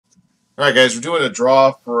All right, guys, we're doing a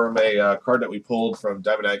draw from a card that we pulled from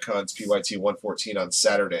Diamond Icon's PYT 114 on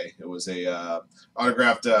Saturday. It was a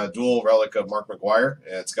autographed dual relic of McGwire,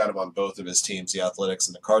 and it's got him on both of his teams, the Athletics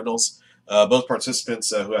and the Cardinals. Both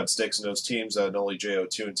participants who had stakes in those teams, not only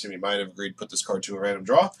JO2 and Timmy Mine, have agreed to put this card to a random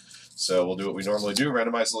draw. So we'll do what we normally do: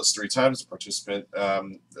 randomize the list 3 times. The participant,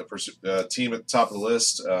 team at the top of the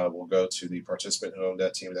list, will go to the participant who owned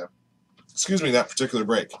that team. That particular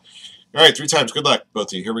break. All right, 3 times. Good luck, both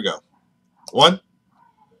of you. Here we go. 1,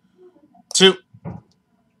 2,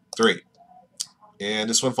 3. And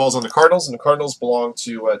this one falls on the Cardinals, and the Cardinals belong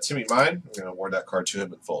to Timmy Mine. I'm going to award that card to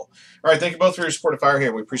him in full. All right, thank you both for your support of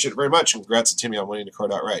Firehand. We appreciate it very much, and congrats to Timmy on winning the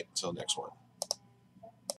card outright. Until next one.